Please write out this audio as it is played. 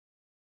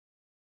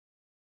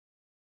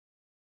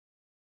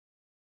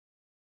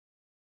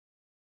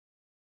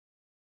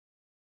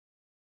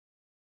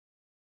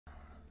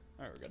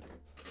Alright, we're good.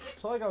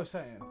 So like I was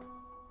saying,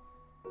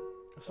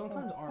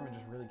 sometimes Armin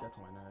just really gets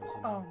on my nerves,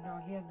 you know? Oh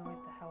no, he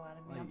annoys the hell out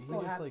of me. Like, I'm he so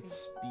just happy. like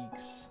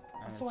speaks,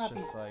 and I'm so it's happy.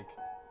 just like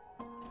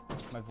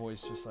my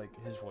voice, just like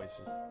his voice,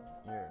 just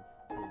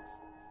irritates.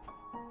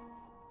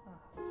 Oh,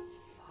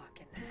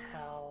 fucking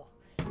hell.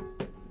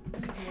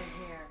 You're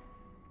here.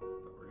 But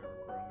we're gonna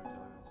record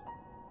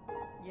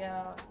Undertale.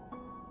 Yeah.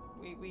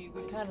 We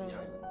kind of.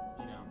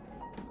 You know,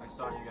 I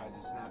saw you guys'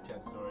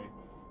 Snapchat story.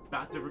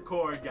 About to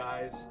record,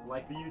 guys.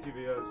 Like the YouTube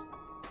videos.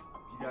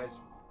 If you guys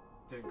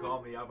didn't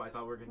call me up, I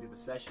thought we were gonna do the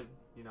session.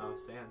 You know,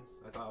 Sans.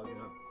 I thought I was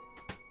gonna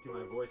do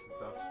my voice and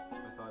stuff.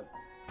 I thought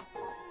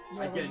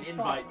Yeah, I'd get an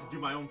invite to do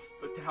my own,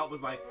 to help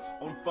with my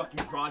own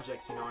fucking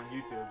projects, you know, on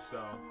YouTube.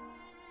 So,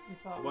 You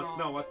thought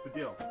wrong. what's the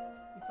deal?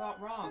 You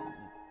thought wrong.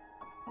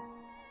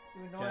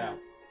 You annoy Get out. us.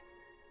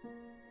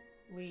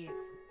 Leave.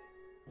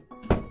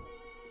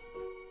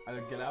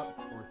 Either get out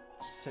or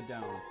sit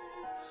down and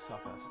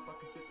suck us.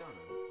 Fucking sit down.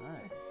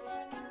 Alright.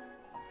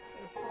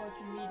 Better pull out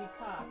your meaty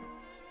cock.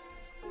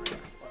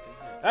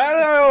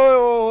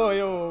 Hello!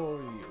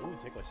 Ooh,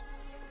 ticklish.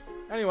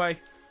 Anyway,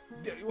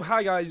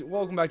 hi guys,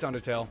 welcome back to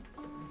Undertale.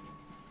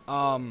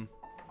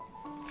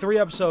 3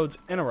 episodes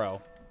in a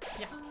row.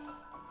 Yeah.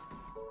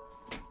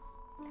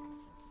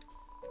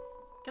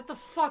 Get the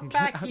fuck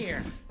back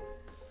here.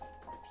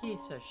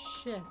 Piece of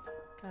shit.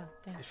 God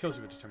damn. It fills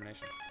you with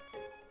determination.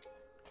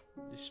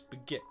 The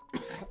spaghetti.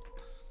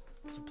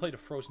 It's a plate of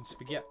frozen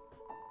spaghetti.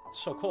 It's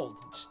so cold,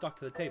 it's stuck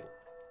to the table.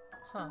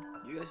 Huh.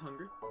 You guys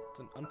hungry? It's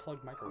an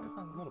unplugged microwave.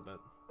 A little bit.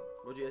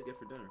 What'd you guys get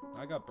for dinner?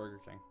 I got Burger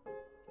King.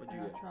 What'd I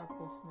you had get?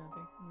 tropical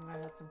smoothie. And I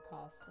had some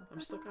pasta. I'm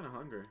still kind of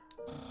hungry.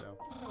 So,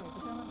 Oh, wait,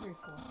 what's that hungry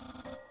for?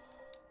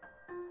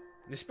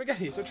 the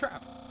spaghetti is a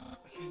trap.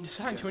 It's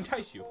designed to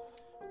entice you.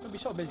 You'll be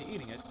so busy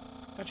eating it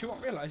that you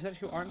won't realize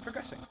that you aren't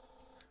progressing.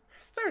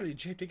 Thoroughly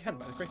japed again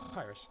by the Great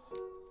Papyrus.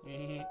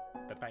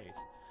 Papyrus.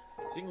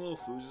 You think Little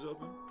Foos is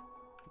open?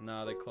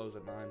 No, they close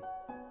at 9.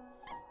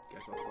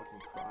 Guess I'll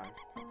fucking cry.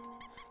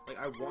 Like,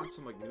 I want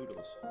some, like,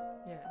 noodles.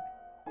 Yeah.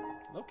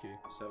 Low key.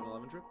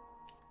 7-Eleven trip?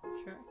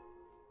 Sure.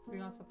 To be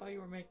honest, I thought you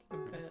were making a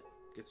bit.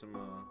 Get some,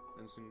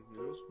 instant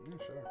noodles? Yeah,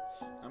 sure.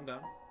 I'm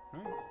down.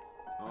 Alright.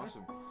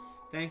 Awesome.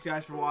 Thanks,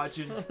 guys, for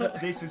watching.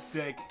 This is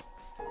sick.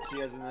 See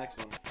you guys in the next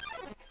one.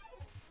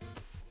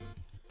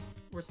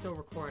 We're still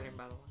recording,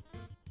 by the way.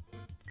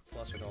 It's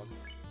lesser dog.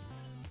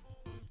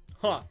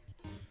 Huh.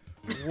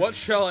 What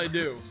shall I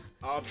do?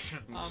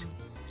 Options.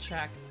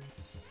 Check.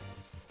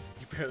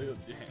 You barely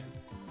lift your hand.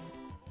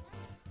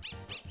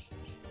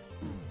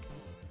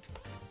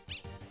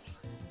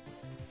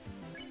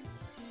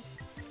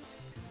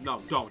 No,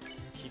 don't.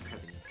 Keep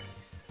petting.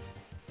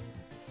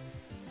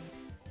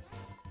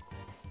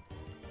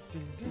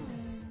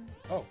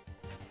 Oh.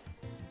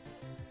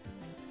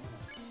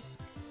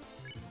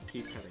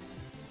 Keep petting.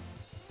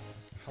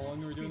 How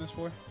long are we doing this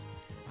for?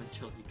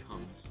 Until he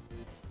comes.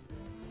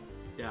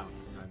 Down,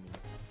 I mean.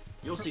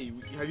 You'll see.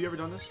 Have you ever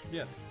done this?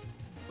 Yeah.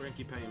 We're gonna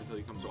keep petting him until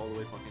he comes all the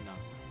way fucking down.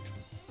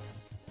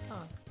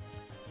 Huh.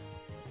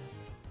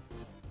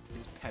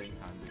 It's petting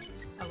time,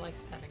 bitches. I like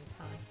petting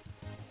time.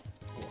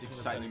 It's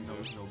exciting,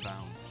 knows no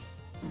bounds.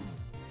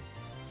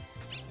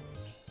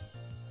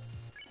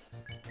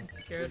 I'm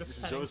scared This of is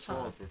petting Joe's time.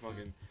 fault for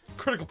fucking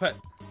Critical pet.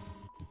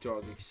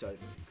 dog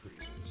excitement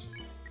increases.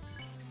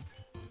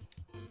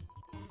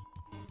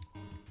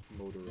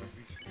 Motor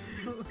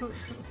wreck.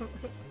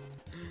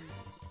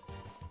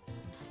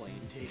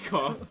 Plane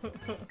takeoff.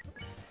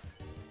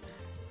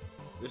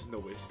 There's no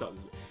way to stop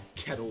this.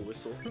 Kettle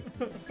whistle.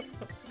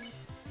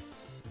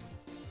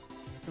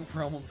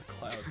 Realm of the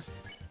clouds.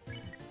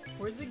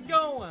 Where's it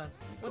going?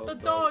 What the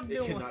dog It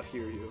doing? cannot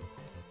hear you.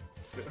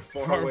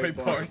 Far away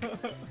bark.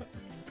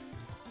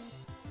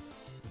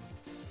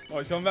 Oh,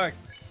 he's coming back.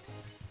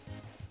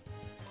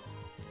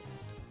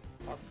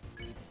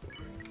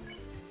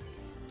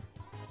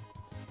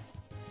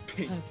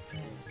 Pet, pet.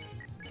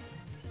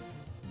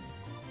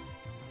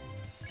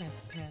 Pet,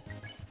 pet.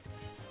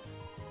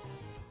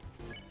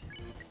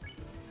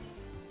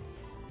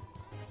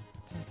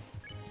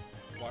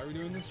 Why are we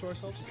doing this to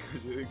ourselves?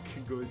 Because it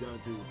can go down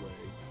to his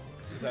legs.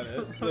 Is that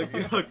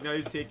it? Look, now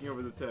he's taking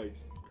over the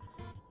text.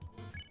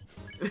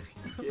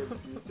 Yeah, but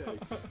the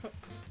text.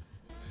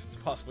 It's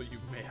possible you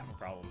may have a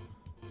problem.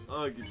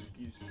 Oh, he just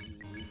keeps.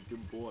 He's a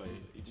good boy.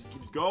 He just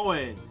keeps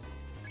going.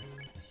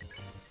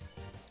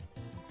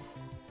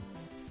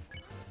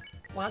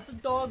 Why's the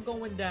dog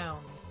going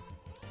down?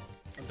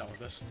 I'm done with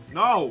this.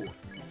 No!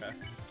 Okay.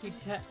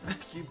 Keep pet.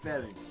 Keep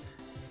petting.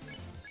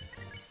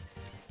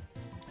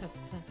 Pet,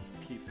 pet.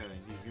 Keep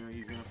petting.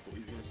 He's gonna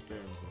spare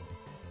himself.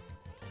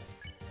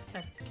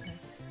 Pet, pet.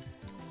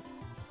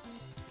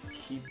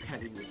 Keep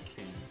petting the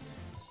king.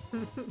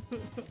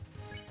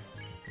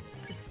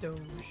 It's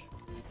Doge.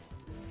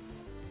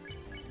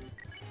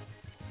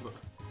 Look,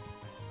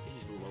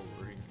 he's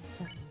lowering.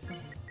 Pet,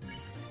 cat.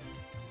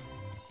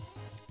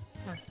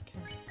 Pet,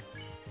 cat.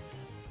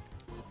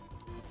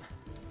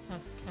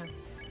 Pet, cat.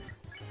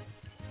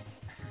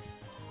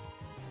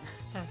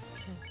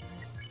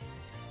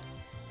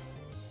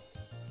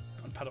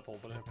 compatible,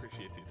 but I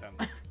appreciate the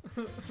attempt.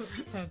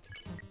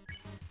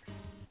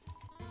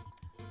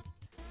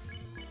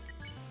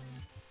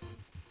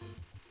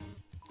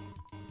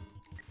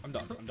 I'm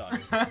done. I'm done.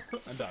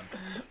 I'm done.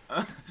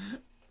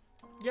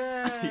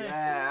 Yay!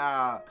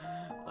 Yeah,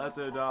 that's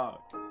a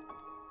dog.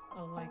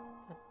 I like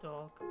that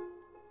dog.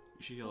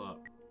 You should heal up.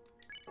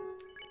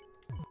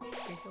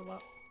 Should we heal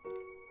up?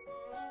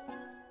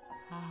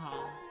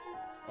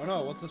 Oh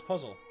no, what's this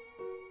puzzle?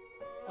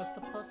 What's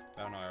the plus?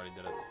 Oh no, I already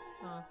did it.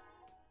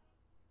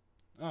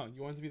 Oh,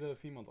 you wanted to be the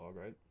female dog,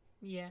 right?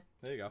 Yeah.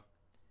 There you go.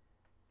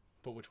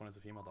 But which one is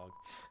the female dog?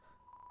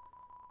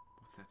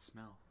 What's that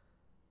smell?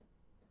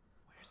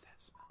 Where's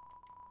that smell?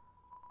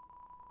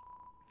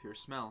 If you're a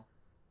smell.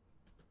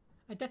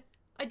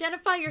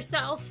 Identify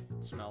yourself!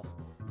 Smell.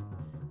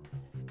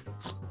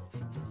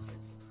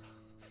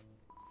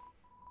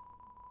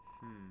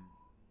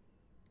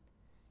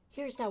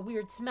 Here's that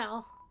weird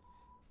smell.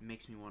 It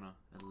makes me want to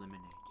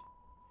eliminate.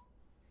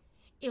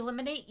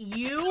 Eliminate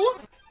you?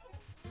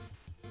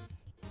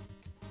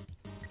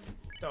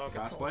 Dog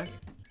is Cosplay?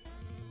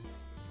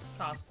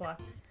 Cosplay.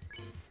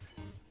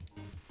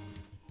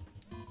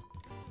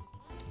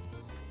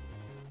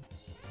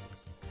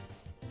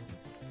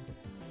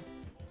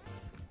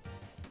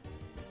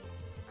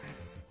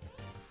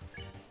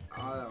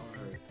 Oh, that one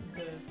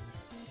hurt.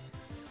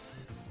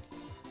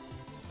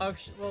 Oh,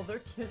 well, they're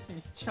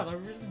kissing each other.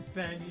 We're just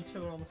banging each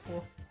other on the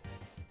floor.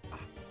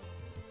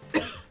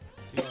 You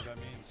know what that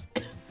means.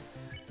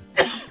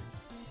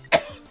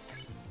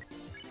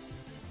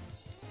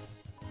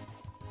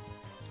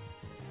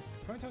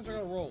 How many times do I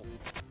gotta roll?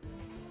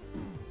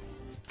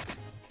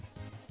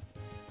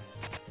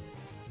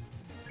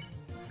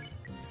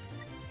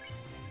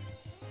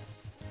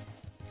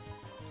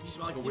 You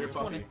smell like a weird just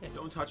wanna puppy. hit.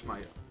 Don't touch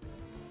my...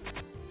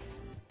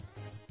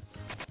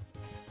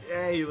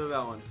 Yeah, you live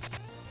that one.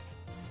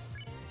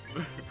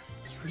 You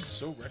were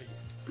so ready.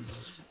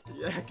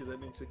 Yeah, because I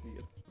didn't expect you to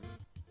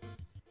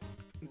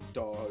get...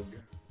 Dog.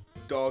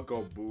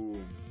 Doggo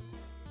boom.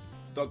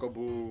 Doggo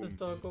boom. This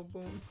dog go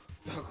boom.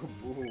 Doggo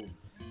boom.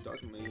 Dog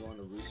made you want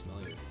to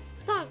re-smell you.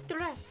 Dog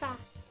Teresa.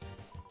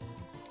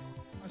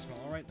 I smell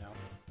alright now.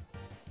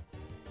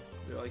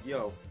 They're like,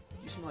 yo,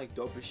 you smell like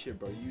dope as shit,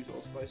 bro. You use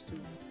allspice too?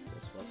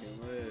 That's fucking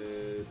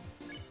lit.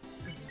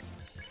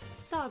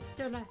 Dog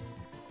Teresa.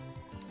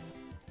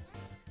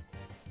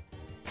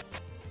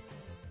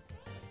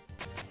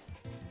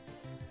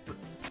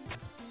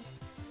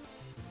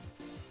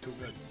 Too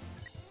good.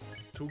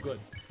 Too good.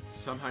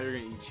 Somehow you're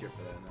gonna eat shit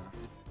for that now.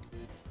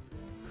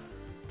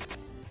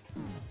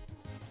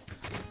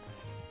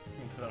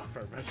 Put it on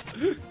purpose.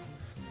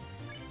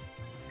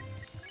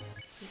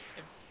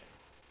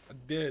 I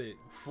did it.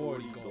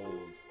 40 gold.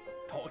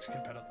 Dogs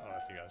can pet oh,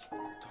 that's you guys.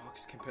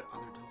 Dogs can pet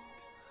other dogs.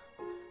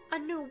 A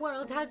new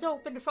world has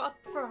opened up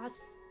for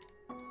us.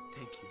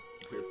 Thank you,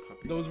 weird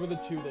puppy. Those were the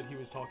two that he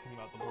was talking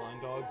about, the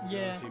blind dog who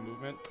Yeah. couldn't see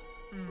movement.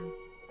 Mm.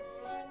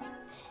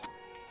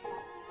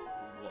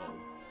 Whoa.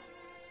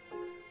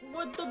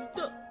 What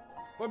the?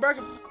 We're back.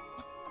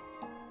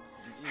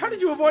 How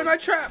did you avoid my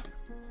trap?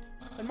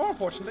 And more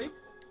importantly,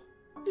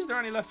 is there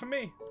any left for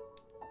me?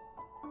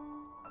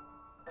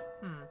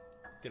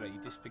 Did I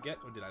eat this spaghetti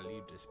or did I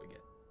leave this spaghetti?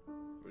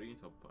 What do you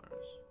tell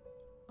Paris?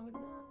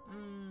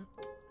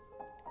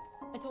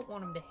 I don't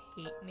want him to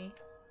hate me.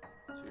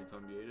 So you're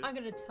telling me you ate it? I'm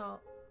gonna tell.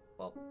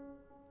 Well,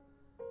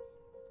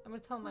 I'm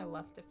gonna tell him I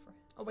left it for.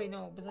 Oh wait,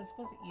 no. Was I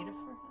supposed to eat it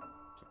for him?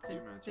 It's up to you,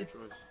 man. It's your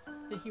choice.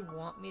 Did he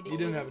want me to? You eat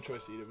didn't it? have a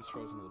choice to eat it. It was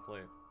frozen to the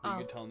plate. Oh. You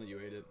could tell him that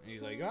you ate it. And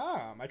he's like,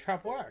 ah, my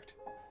trap worked.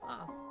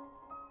 Oh.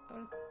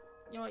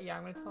 You know what? Yeah,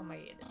 I'm gonna tell him I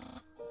ate it.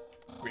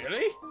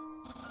 Really?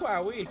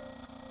 Wowee.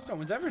 No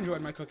one's ever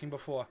enjoyed my cooking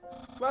before.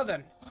 Well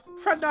then,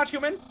 fret not,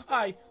 human.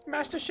 I,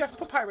 Master Chef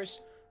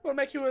Papyrus, will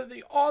make you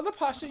all the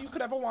pasta you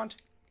could ever want.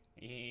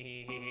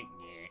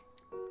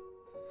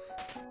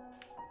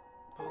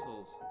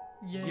 Puzzles.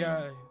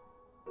 Yeah.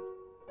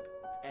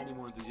 Any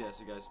more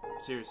enthusiastic, guys?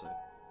 Seriously.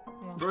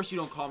 Yeah. First, you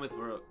don't call me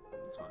for...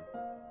 It's fine.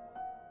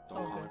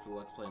 Don't call okay. me for the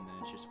Let's Play, and then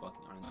it's just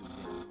fucking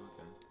unenthusiastic.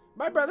 Okay.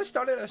 My brother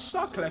started a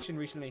sock collection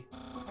recently.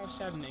 How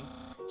saddening.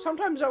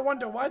 Sometimes I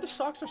wonder why the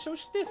socks are so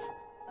stiff.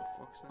 The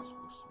fuck's that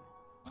supposed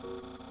to be?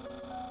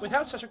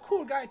 Without such a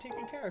cool guy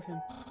taking care of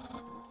him. I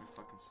like my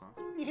fucking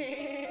socks.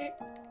 You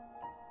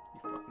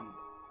fucking...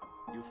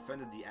 You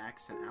offended the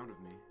accent out of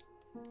me.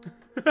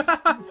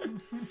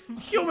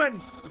 Human!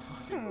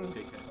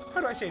 Dickhead.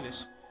 How do I say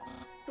this?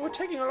 It was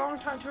taking a long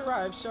time to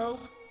arrive, so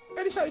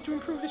I decided to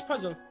improve this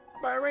puzzle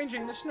by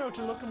arranging the snow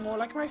to look more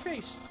like my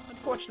face.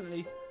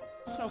 Unfortunately,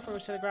 the snow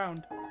froze to the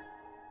ground.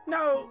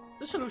 Now,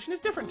 the solution is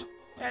different,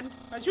 and,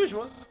 as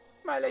usual,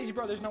 my lazy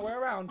brother's nowhere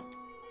around.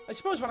 I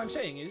suppose what I'm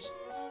saying is,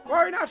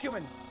 worry not,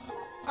 human.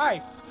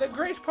 I, the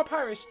great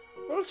Papyrus,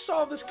 will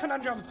solve this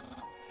conundrum.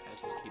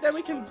 Then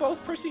we can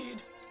both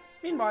proceed.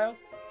 Meanwhile,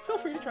 feel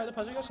free to try the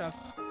puzzle yourself.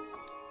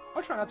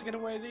 I'll try not to get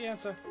away with the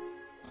answer.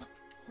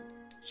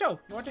 So,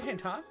 you want a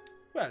hint, huh?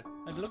 Well,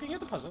 I'm looking at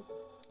the puzzle,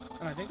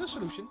 and I think the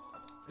solution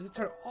is to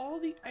turn all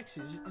the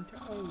X's into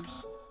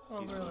O's. Oh,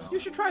 He's really? really You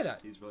should try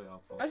that. He's really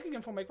helpful. Asking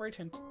him for my great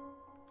hint.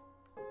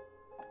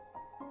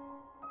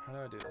 How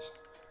do I do this?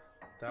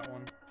 That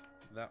one.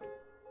 That.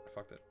 I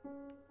fucked it.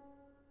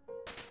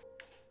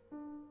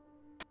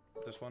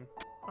 This one.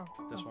 Oh.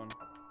 This one.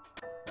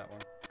 That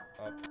one.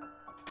 Up.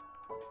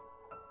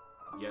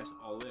 Yes,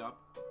 all the way up.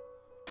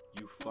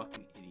 You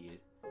fucking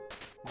idiot.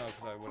 No,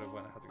 because I would have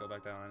had to go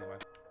back down anyway.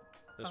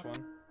 This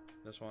one.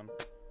 This one.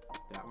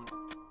 That one.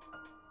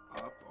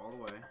 Up all the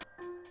way.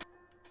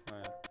 Oh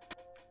yeah.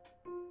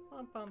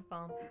 Bum bum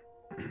bum.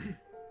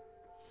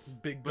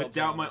 Big. But gulps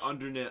doubt on my this.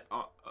 undernet.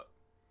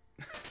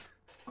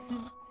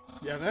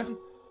 Yeah, man.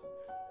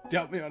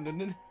 Doubt me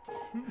underneath.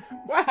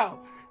 Wow,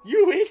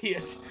 you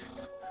idiot!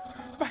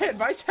 My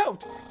advice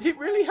helped. It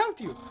really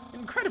helped you.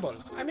 Incredible.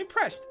 I'm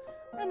impressed.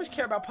 I must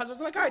care about puzzles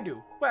like I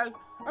do. Well,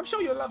 I'm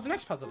sure you'll love the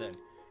next puzzle then.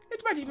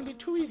 It might even be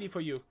too easy for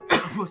you.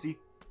 Pussy.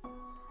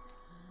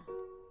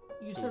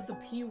 You said the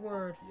P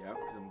word. Yep,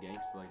 because I'm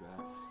gangster like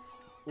that.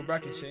 What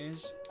bracket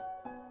says?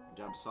 Good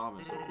job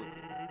solving so quickly.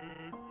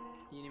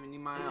 You didn't even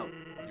need my help.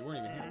 You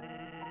weren't even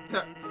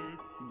here.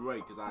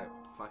 Great, because I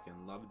fucking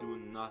love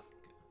doing nothing.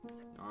 You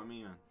know what I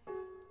mean?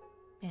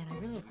 Man, I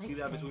really like Keep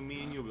that Sam. between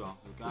me and you, though.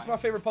 Okay? It's my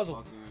favorite puzzle.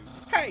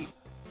 Fucking- Hey!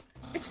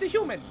 It's the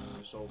human!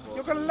 so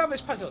You're gonna love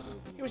this puzzle.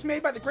 It was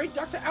made by the great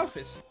Dr.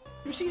 Alphys.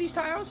 You see these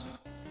tiles?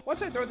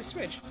 Once I throw the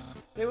switch,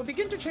 they will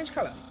begin to change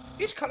color.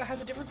 Each color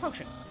has a different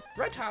function.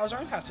 Red tiles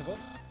are impassable.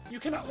 You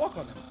cannot walk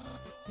on them.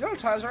 Yellow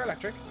tiles are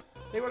electric.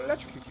 They will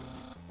electrocute you.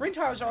 Green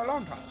tiles are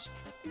alarm tiles.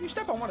 If you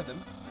step on one of them,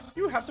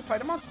 you have to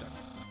fight a monster.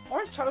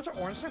 Orange tiles are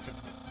orange scented.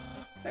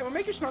 They will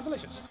make you smell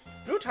delicious.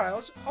 Blue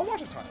tiles are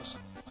water tiles.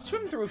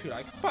 Swim through if you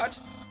like, but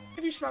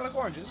if you smell like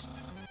oranges,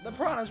 the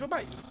piranhas will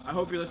bite you. I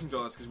hope you're listening to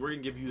all this, because we're going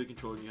to give you the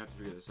control and you have to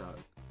figure this out.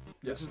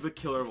 This is the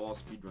killer of all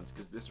speedruns,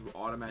 because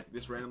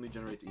this randomly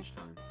generates each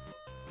time.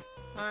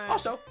 Alright.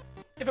 Also,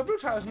 if a blue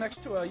tile is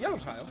next to a yellow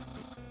tile,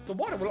 the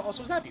water will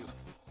also zap you.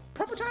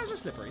 Purple tiles are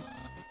slippery.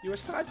 You will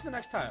slide to the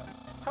next tile.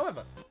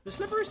 However, the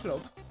slippery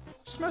slope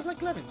smells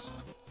like lemons,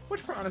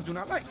 which piranhas do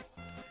not like.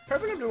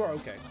 Purple and blue are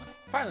okay.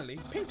 Finally,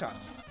 pink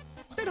tiles.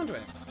 They don't do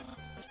anything.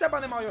 Step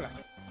on them all you like.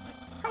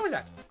 How is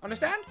that?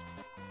 Understand?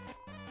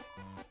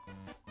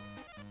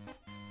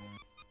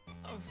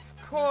 Of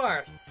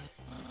course.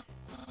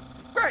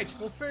 Great!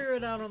 We'll figure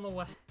it out on the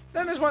way.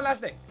 Then there's one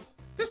last thing.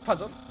 This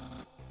puzzle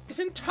is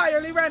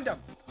entirely random.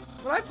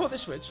 When I pull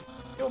this switch,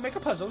 it will make a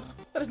puzzle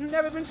that has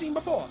never been seen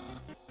before.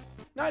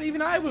 Not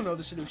even I will know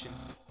the solution.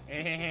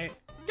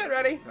 Get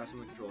ready. Pass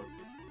him the controller.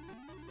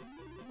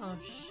 Oh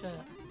shit.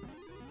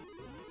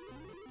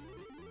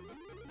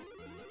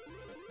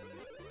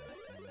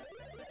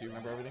 Do you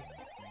remember everything?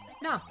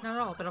 No, not at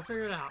all, but I'll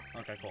figure it out.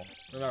 Okay, cool.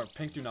 Remember,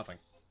 pink do nothing.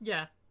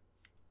 Yeah.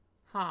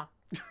 Huh.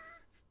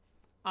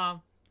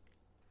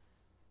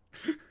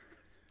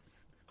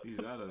 He's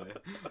out of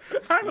there.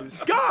 I'm He's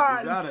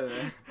gone! out of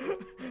there.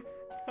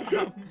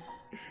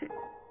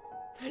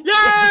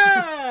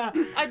 Yeah!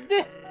 I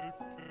did!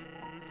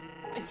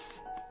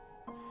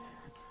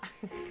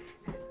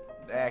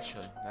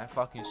 Actually, that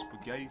fucking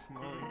spaghetti from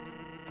earlier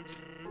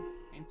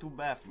ain't too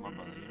bad for my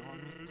brother, you know what I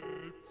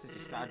mean? Since he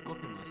started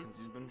cooking lessons,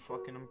 he's been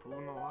fucking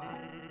improving a lot.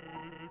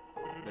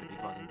 But if he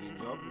fucking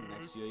keeps up,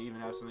 next year even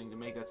have something to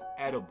make that's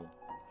edible.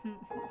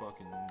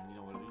 Fucking, you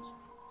know what it is?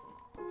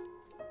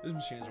 This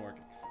machine isn't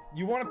working.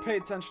 You want to pay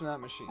attention to that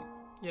machine.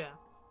 Yeah.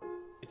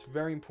 It's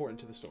very important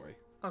to the story.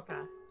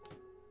 Okay.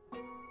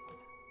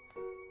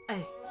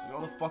 Hey. You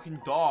know the fucking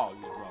dogs,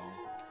 bro.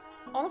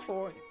 On the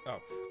floor... Oh.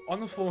 On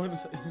the floor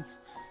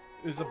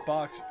is a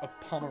box of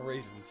Palmer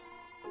raisins.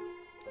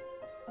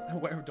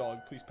 Where dog?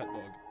 Please pet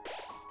dog.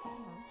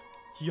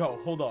 Yo,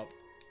 hold up.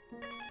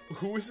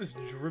 Who is this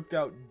dripped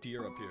out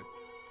deer up here?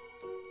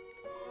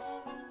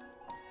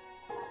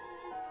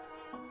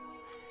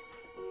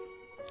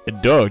 A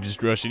dog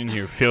just rushed in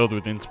here filled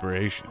with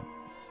inspiration.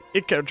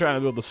 It kept trying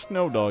to build a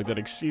snow dog that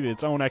exceeded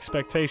its own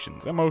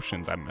expectations.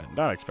 Emotions, I meant,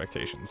 not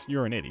expectations.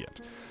 You're an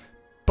idiot.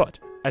 But,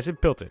 as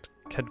it built it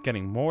kept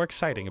getting more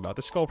exciting about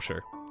the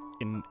sculpture.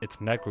 Its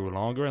neck grew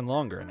longer and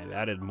longer, and it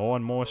added more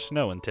and more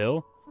snow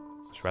until...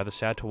 It was rather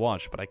sad to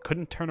watch, but I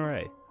couldn't turn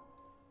away.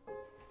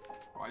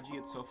 Why'd you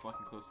get so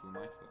fucking close to the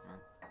mic, man?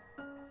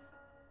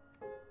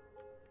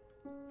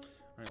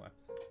 Anyway.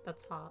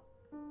 That's hot.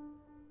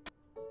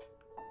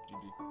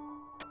 GG.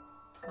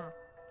 Huh.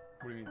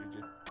 What do you mean, GG?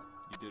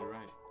 You did it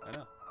right. I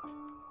know.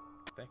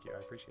 Thank you, I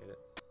appreciate it.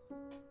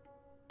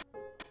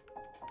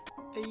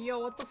 Hey, yo,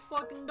 what the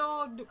fucking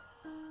dog do?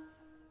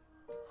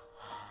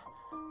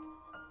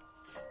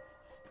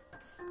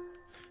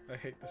 I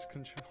hate this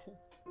control.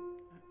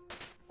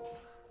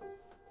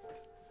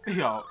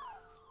 Yo.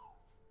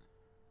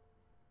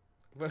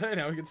 But hey,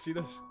 now we can see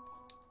this.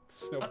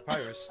 It's snow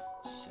papyrus.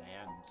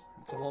 Sands.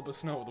 It's a lump of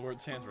snow with the word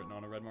sands written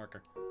on a red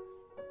marker.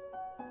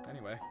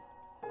 Anyway.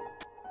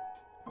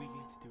 We get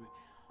to do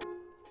it.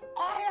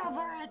 All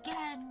over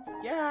again!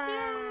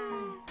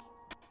 Yeah!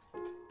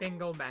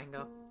 Bingo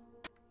bango.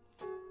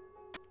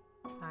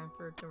 Time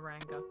for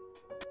Durango.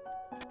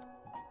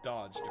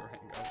 Dodge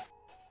Durango.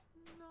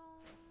 No.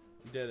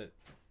 You did it.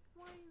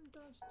 Why you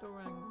dodge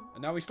Durango?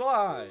 And now we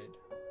slide!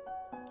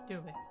 Do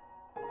me.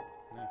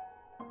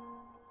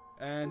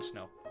 And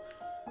snow.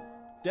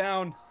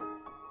 Down.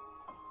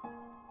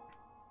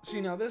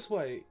 See, now this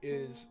way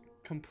is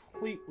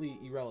completely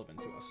irrelevant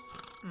to us.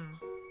 Mm.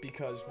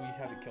 Because we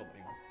haven't killed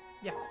anyone.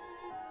 Yeah.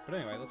 But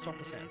anyway, let's talk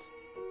to Sans.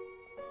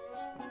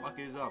 The fuck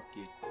is up,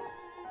 kid?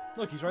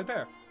 Look, he's right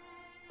there.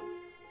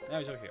 Now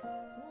he's over here.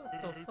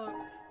 What the fuck?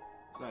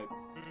 So,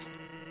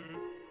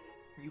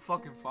 you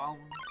fucking following?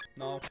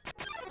 No.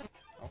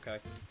 Okay.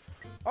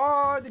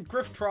 Oh, the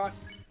Griff trot.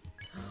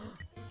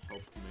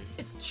 Help me.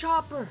 It's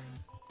Chopper!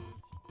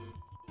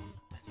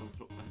 That's a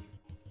little better.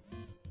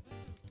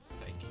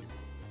 Thank you.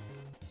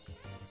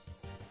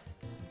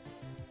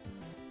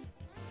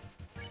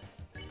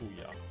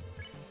 Booyah.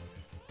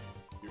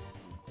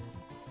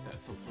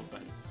 That's a little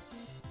better.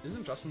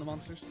 Isn't Justin the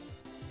monsters?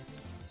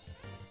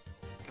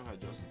 Go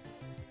ahead, Justin.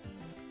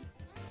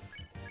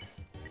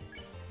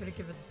 Gotta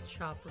give it the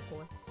Chopper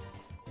voice.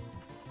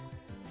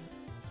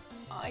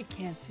 I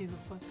can't see the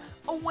foot.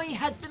 A weight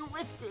has been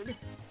lifted!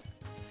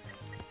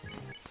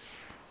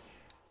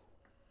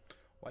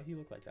 Why he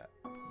look like that?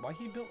 Why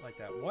he built like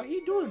that? Why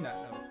he doing that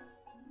now?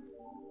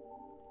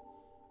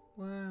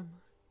 Where am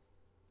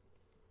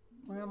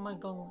I? Where am I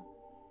going?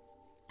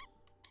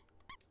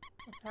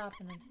 What's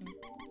happening here?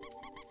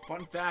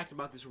 Fun fact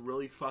about this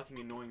really fucking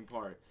annoying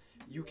part.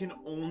 You can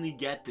only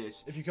get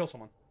this. If you kill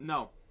someone.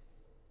 No.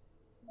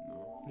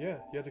 Yeah,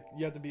 you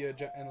have to be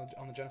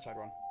on the genocide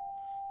run.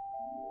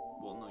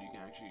 Well, no, you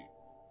can actually.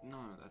 No,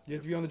 that's. You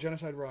have to be on the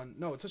genocide run.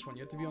 No, it's this one.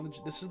 You have to be on the.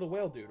 This is the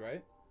whale dude,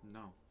 right?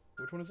 No.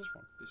 Which one is this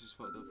one? This is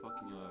the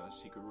fucking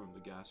secret room, the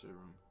gas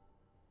room.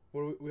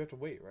 Well, we have to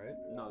wait, right?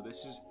 No,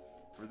 this is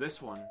for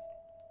this one.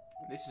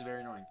 This is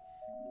very annoying.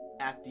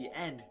 At the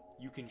end,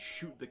 you can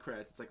shoot the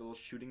credits. It's like a little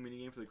shooting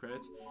minigame for the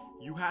credits.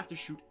 You have to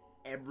shoot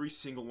every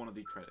single one of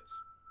the credits.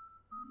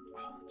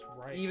 Oh, that's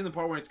right. Even the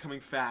part where it's coming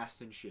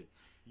fast and shit.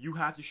 You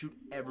have to shoot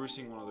every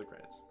single one of the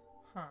credits.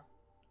 Huh.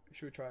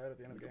 Should we try it at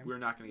the end of the game? We're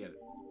not gonna get it.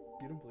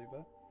 You don't believe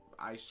that?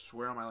 I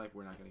swear on my life,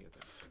 we're not gonna get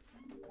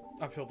there.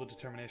 I'm filled with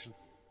determination.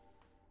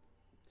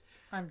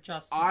 I'm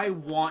just. I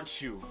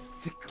want you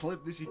to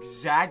clip this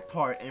exact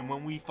part, and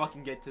when we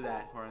fucking get to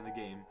that part in the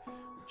game,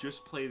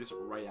 just play this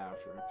right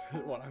after.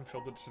 What? I'm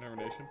filled with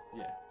determination.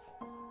 Yeah.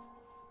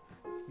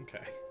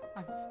 Okay.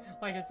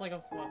 Like it's like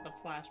a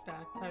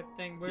flashback type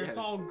thing where it's Yes.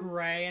 all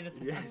gray and it's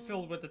Yes. I'm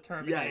filled with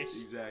determination.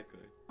 Yes, exactly.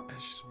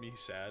 It's just me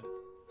sad.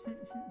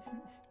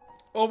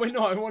 Oh wait,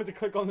 no! I wanted to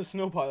click on the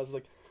snow pile. I was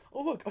like,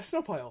 oh look, a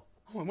snow pile.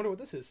 Oh, I wonder what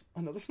this is.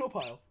 Another snow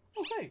pile.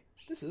 Oh hey,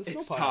 this is a snow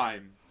It's pile.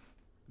 time.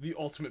 The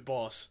ultimate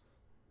boss.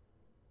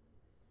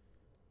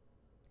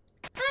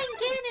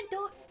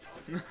 I'm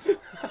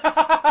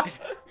Ganondorf.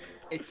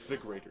 It's the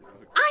greater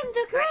dog. I'm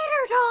the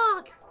greater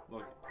dog.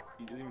 Look,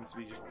 he doesn't even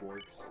speak, just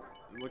borks.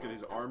 And look at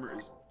his armor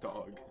is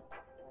dog.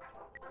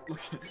 Look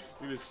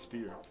at his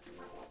spear.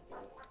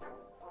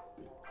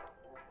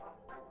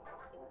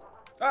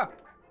 Ah!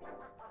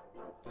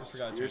 I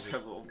forgot to Spears choose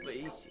have this. little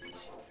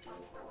faces.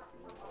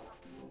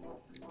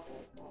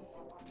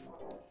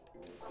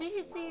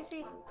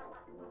 See.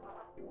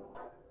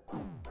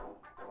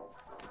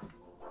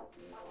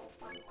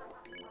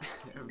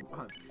 Having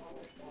fun.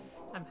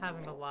 I'm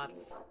having a lot of.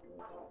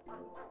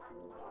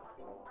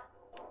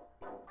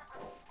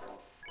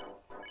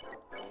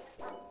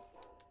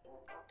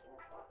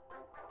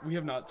 We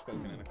have not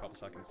spoken in a couple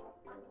seconds.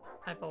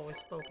 I've always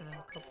spoken in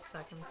a couple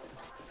seconds.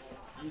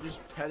 You're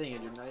just petting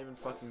it, you're not even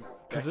fucking.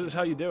 Because this is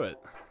how you do it.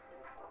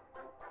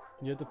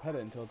 You have to pet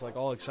it until it's like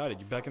all excited.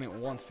 You beckon it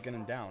once to get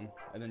him down,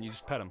 and then you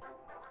just pet him.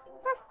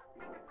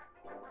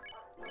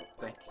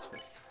 Thank you,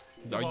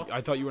 Justin.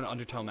 I thought you were an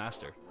Undertale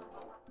master.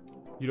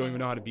 You don't even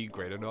know how to beat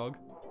Greater Dog?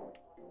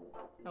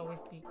 Always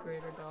beat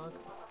greater dog.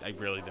 I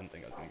really didn't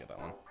think I was going to get that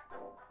one.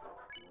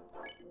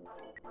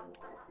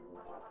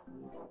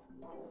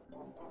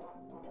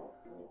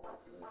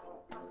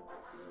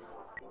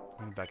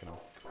 I'm gonna beckon him.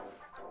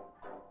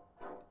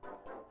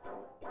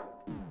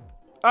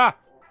 Ah!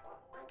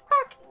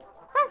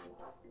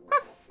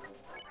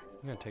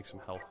 I'm gonna take some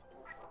health.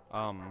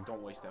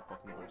 Don't waste that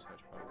fucking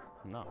butterscotch pie.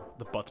 No.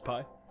 The butts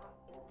pie?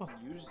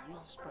 Use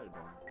the spider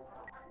bone.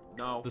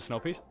 No. The snow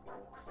piece?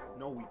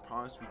 No, we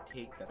promised we'd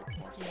take that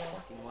across the Yeah.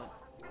 fucking line.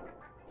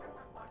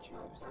 Why'd you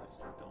use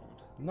this and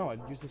don't? No,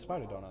 I'd use the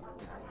spider donut.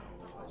 Yeah, I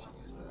know. Why'd you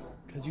use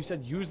that? Because you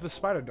said use the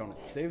spider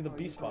donut. Save the Oh,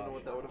 beast you don't know box.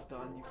 what that would have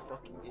done, you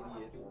fucking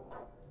idiot.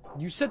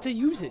 You said to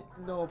use it.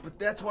 No, but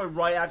that's why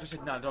right after I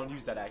said, no, don't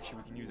use that actually.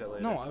 We can use that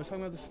later. No, I was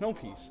talking about the snow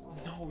piece.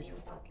 No, you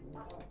fucking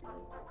used it.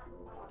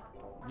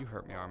 You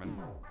hurt me, Armin.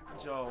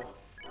 Joe.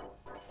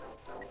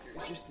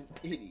 You're just an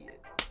idiot.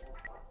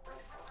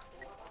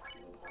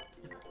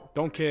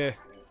 Don't care.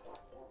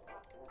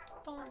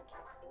 Donk.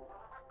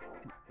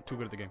 Too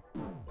good at the game.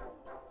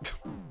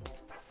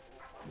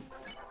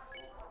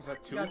 Was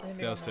that two? You got to hit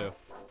me Yeah, on that's that. two.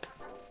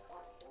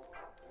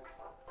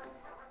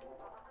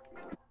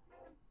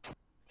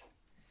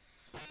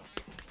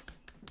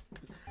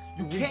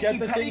 You We can't get keep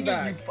the petting thing it,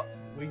 back. you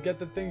fu- We get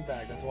the thing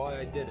back. That's why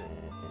I did it.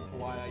 That's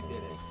why I did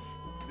it.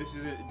 This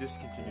is a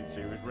discontinued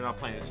series. We're not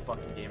playing this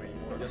fucking game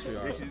anymore. Yes, we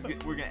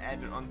are. We're gonna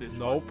end it on this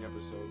Nope. fucking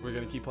episode. We're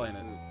gonna keep playing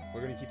it. This is-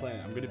 We're gonna keep playing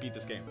it. I'm gonna beat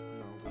this game.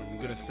 No.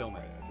 I'm gonna film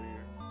it.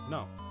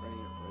 No.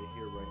 Right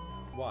here, right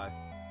now. Why?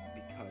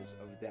 Because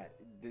of that.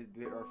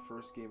 Our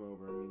first game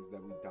over means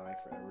that we die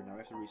forever. Now we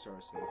have to restart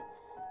our save.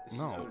 This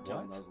No, is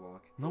Undertale what?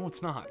 Nuzlocke. No,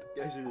 it's not.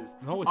 Yes, it is.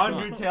 No, it's not.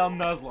 Undertale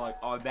Nuzlocke.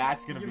 Oh,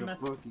 that's gonna You be a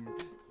messed- fucking.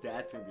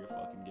 That's gonna be a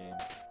fucking game.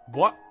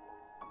 What?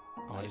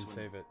 Oh, I Nice didn't one.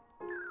 save it.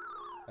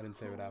 I didn't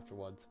save it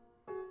afterwards.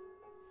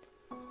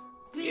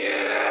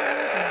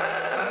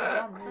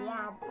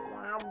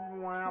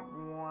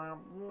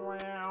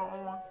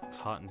 It's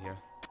hot in here.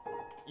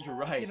 You're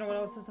right. You know what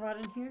else is hot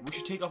in here? We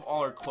should take off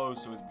all our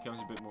clothes so it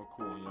becomes a bit more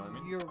cool. You know what I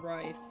mean? You're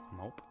right.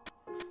 Nope.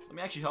 Let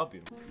me actually help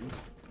you.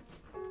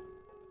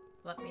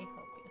 Let me help you.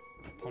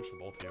 I'll punch the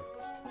both of you.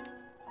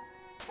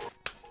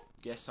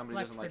 Guess somebody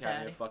Flex doesn't like for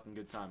having a daddy. fucking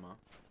good time, huh?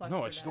 Flex No,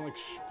 for I just that. don't like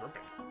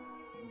stripping.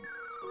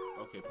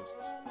 Okay, puss.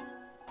 I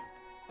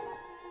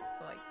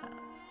like that.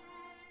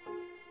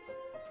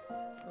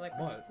 I like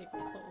when What? you take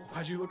your clothes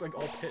Why'd you look like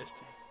all pissed?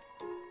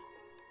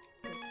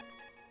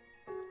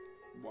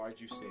 Why'd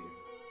you save?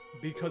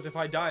 Because if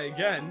I die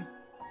again,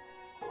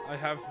 I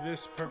have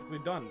this perfectly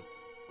done.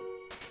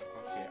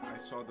 Okay, I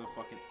saw the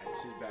fucking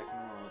X's back in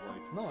there. I was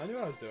like, No, I knew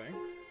what I was doing.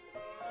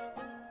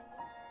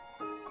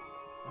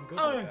 I'm good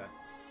Oh. with that.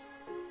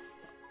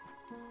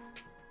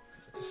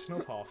 It's a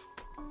Snowpuff.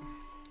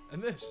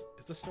 And this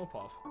is a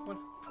Snowpuff. What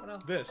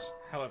else This,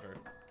 however,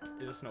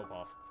 is a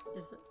Snowpuff.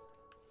 is it?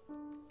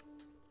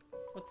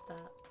 What's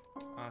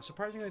that?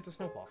 Surprisingly, it's a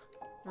Snowpuff.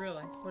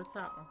 Really? What's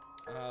that one?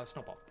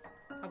 Snowpuff.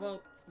 How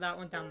about that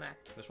one down there?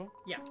 This one?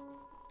 Yeah.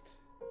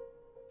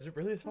 Is it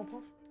really a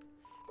Snowpuff?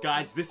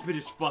 Guys, this bit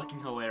is fucking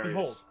hilarious.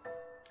 Behold,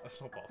 a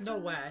Snowpuff. No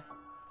way.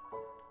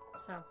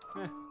 So,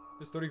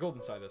 There's 30 gold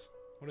inside this.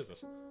 What is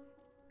this?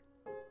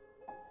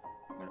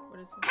 what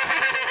is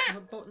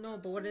it? No,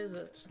 but what is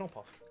it? It's a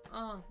Snowpuff.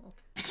 Oh,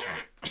 okay.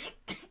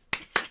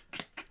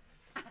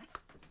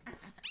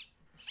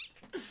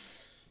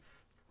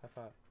 High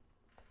five.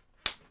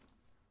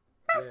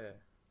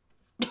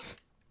 Yeah.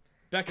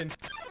 Beckon.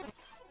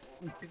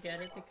 You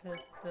get it because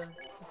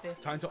it's a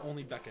big. Time to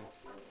only beckon.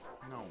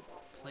 no,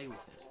 play with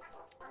it.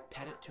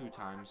 Pet it 2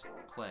 times,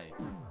 play.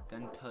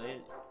 Then play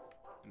it,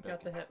 and You have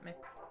to beckon. hit me.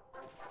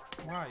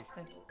 Why?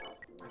 Thank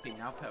you. Okay,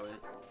 now pet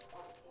it.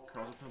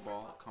 Curls up in a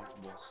ball,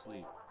 comfortable,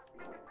 sleep.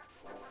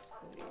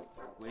 Sleep.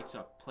 Wakes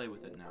up, play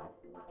with it now.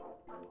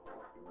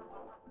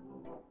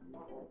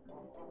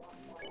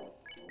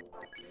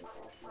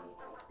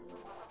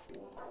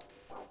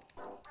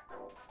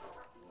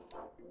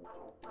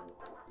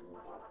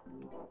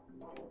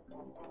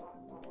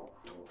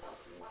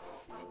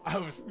 I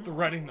was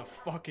threading the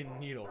fucking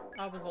needle.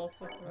 I was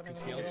also That's a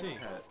throwing TLC. it.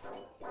 Pet.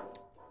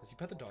 As you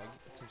pet the dog,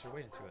 it sinks your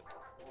weight into it.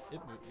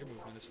 Your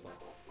movement is slow,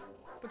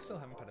 but still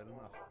haven't petted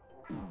enough.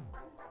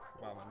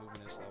 Wow, my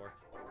movement is slower.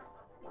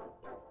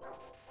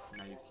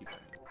 Now you keep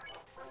petting it.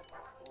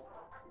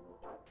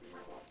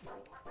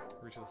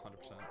 Reaches 100%.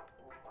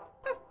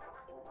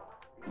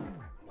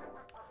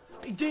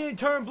 He didn't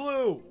turn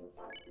blue!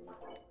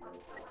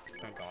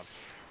 Thank God.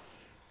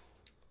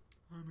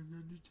 I'm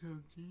an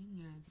Undertale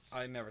genius.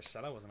 I never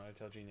said I was an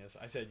Undertale genius.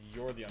 I said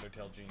you're the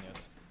Undertale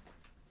genius.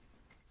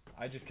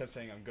 I just kept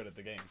saying I'm good at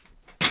the game.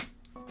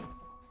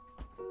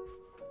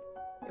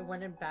 It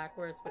went in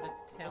backwards, but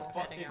its The tail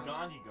fuck heading did out.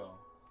 Gandhi go?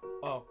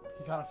 Oh,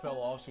 he kind of fell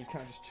off, so he's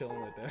kind of just chilling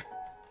right there.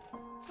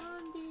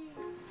 Gandhi.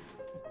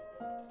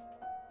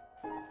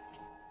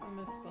 I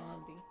miss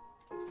Gandhi.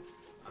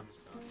 I miss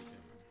Gandhi too, man.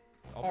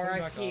 I'll put him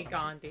back R.I.P. up.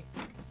 Gandhi.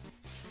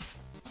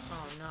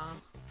 Oh no.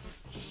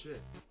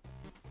 Shit.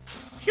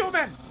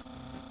 Human!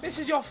 This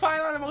is your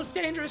final and most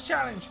dangerous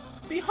challenge!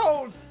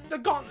 Behold, the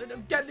gauntlet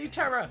of deadly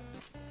terror!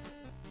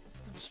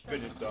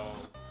 Spin it, dog.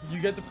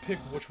 You get to pick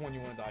which one you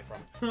want to die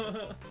from.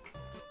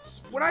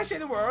 Spin When I say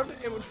the word,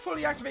 it would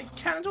fully activate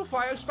cannons will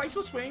fire, spikes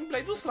will swing,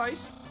 blades will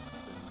slice,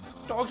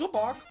 dogs will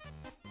bark.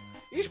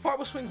 Each part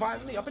will swing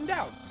violently up and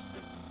down.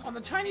 On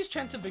the tiniest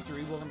chance of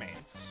victory will remain.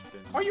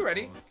 Spin Are you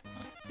ready?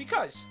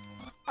 Because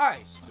I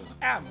Spin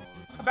am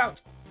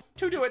about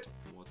to do it.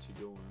 What's he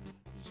doing?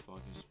 He's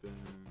fucking spinning.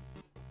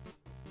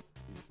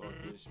 He's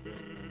fucking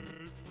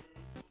spinning.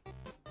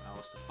 Now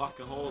what's the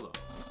fucking hold up?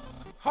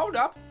 Hold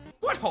up.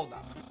 What hold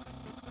up?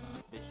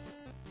 Bitch.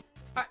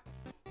 I'm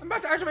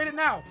about to activate it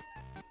now.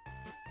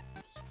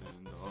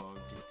 Spin, dog.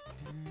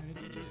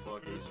 He's just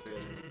fucking spinning.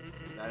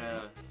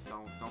 That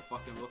don't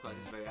fucking look like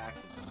he's very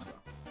active, bro.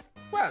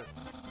 Well,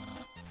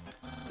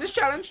 this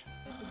challenge,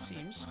 it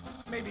seems,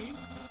 may be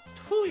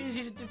too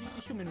easy to defeat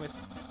the human with.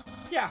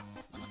 Yeah,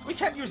 we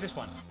can't use this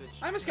one.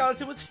 I'm a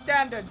skeleton with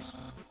standards.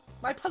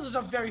 My puzzles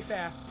are very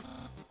fair,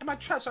 and my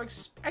traps are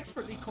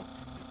expertly cooked.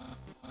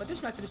 But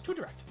this method is too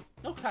direct.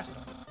 No class at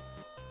all.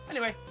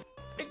 Anyway,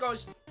 it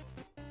goes.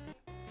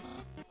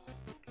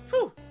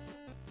 Phew!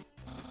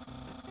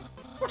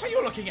 What are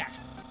you looking at?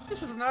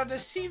 This was another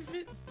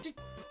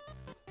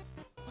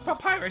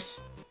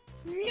papyrus.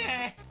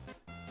 Yeah.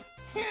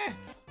 Yeah.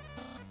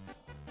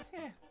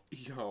 Yeah.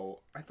 Yo,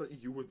 I thought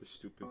you were the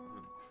stupid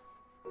one.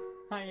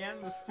 I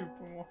am the stupid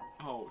one.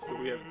 Oh, so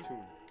we have 2.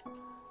 I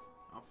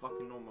don't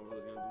fucking know what my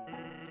brother's gonna do.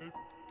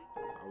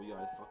 We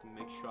gotta fucking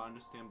make sure I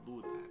understand blue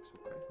attacks,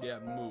 okay? Yeah,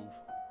 move.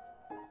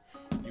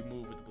 You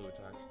move with the blue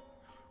attacks.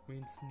 We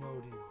in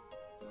Snowden.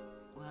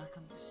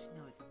 Welcome to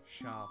Snowden.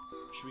 Shop.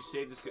 Should we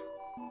save this?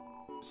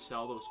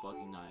 Sell those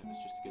fucking knives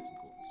just to get some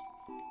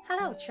coins.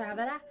 Hello,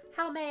 traveler.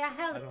 How may I I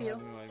help don't you? have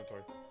them in my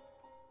inventory.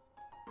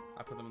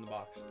 I put them in the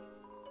box.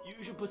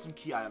 You should put some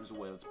key items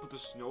away. Let's put the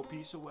snow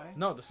piece away.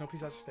 No, the snow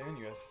piece has to stay in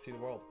you. It has to see the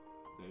world.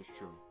 That is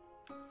true.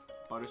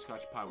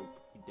 Butterscotch pie, we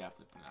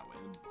definitely put that way.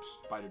 And the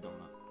spider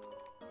donut.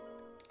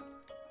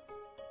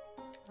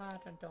 I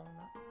don't know.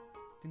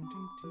 Dun,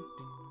 dun, dun,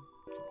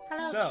 dun.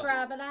 Hello, So-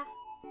 traveler.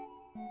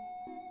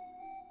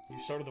 You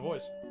started the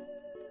voice.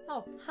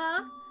 Oh,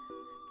 huh?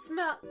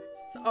 Smell.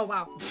 Oh,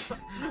 wow.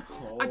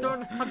 Oh.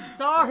 I'm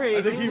sorry.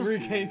 I think he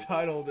regained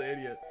title, the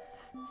idiot.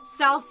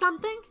 Sell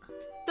something?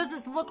 Does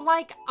this look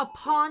like a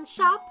pawn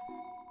shop?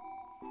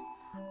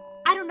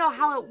 I don't know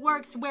how it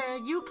works where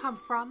you come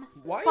from.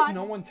 Why but is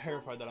no one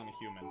terrified that I'm a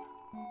human?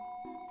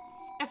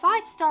 if I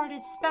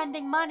started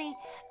spending money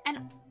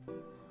and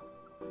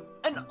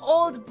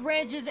old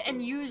branches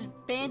and used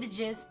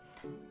bandages,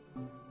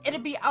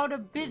 it'd be out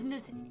of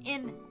business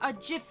in a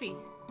jiffy.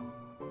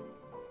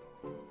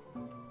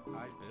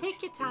 Alright, bitch.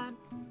 Take your time.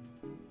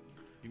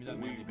 Give me that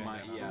We manly might,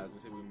 bandana. yeah, I was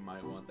gonna say we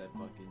might want that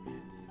fucking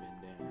manly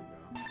bandana,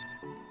 bro.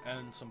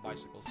 And some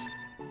bicycles.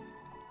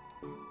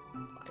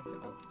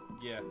 Bicycles.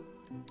 Yeah.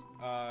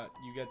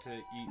 You get to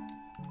eat.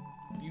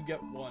 You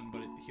get one,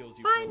 but it heals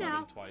you Bye for 11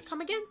 now. twice.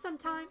 Come again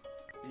sometime.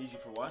 Easy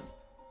for what?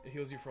 It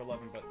heals you for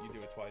 11, but you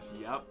do it twice.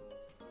 Yep.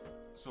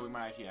 So we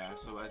might, yeah.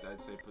 So I'd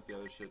say put the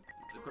other shit.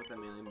 Equip that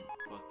manly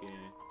fucking.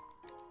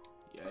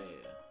 Yeah.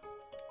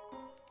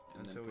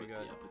 And Until then we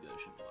got- put the other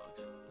shit in the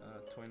box.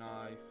 Toy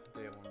knife.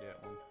 Day at one, day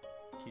at one.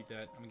 Keep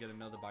that. I'm gonna get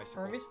another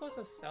bicycle. Are we supposed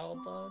to sell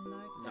the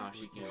knife? No,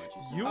 she can't.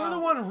 She's You were the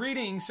one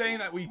reading saying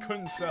that we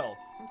couldn't sell.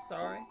 I'm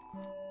sorry.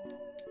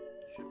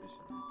 should be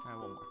something. I have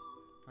one more.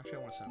 Actually, I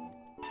want to send one.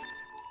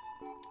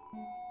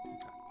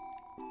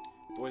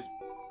 Boys,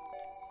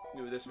 you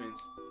know what this means?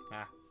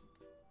 Ah.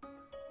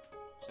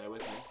 Say it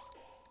with me.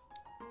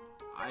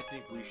 I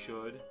think we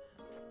should.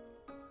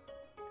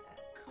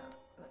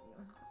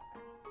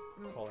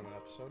 Call him an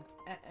episode.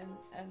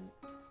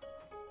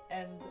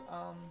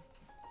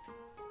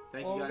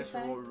 Thank What you were guys we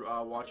saying?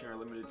 for watching our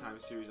limited time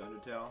series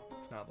Undertale.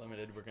 It's not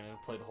limited. We're gonna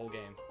play the whole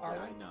game. Are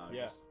Yeah, we? I know.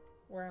 Yeah. Just...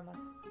 Where am I?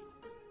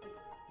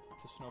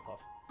 It's a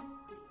Snowpuff.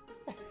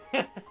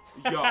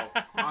 Yo,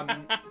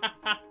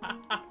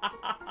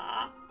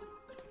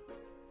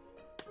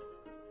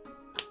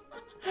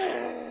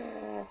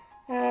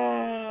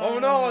 Oh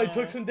no! I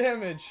took some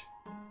damage.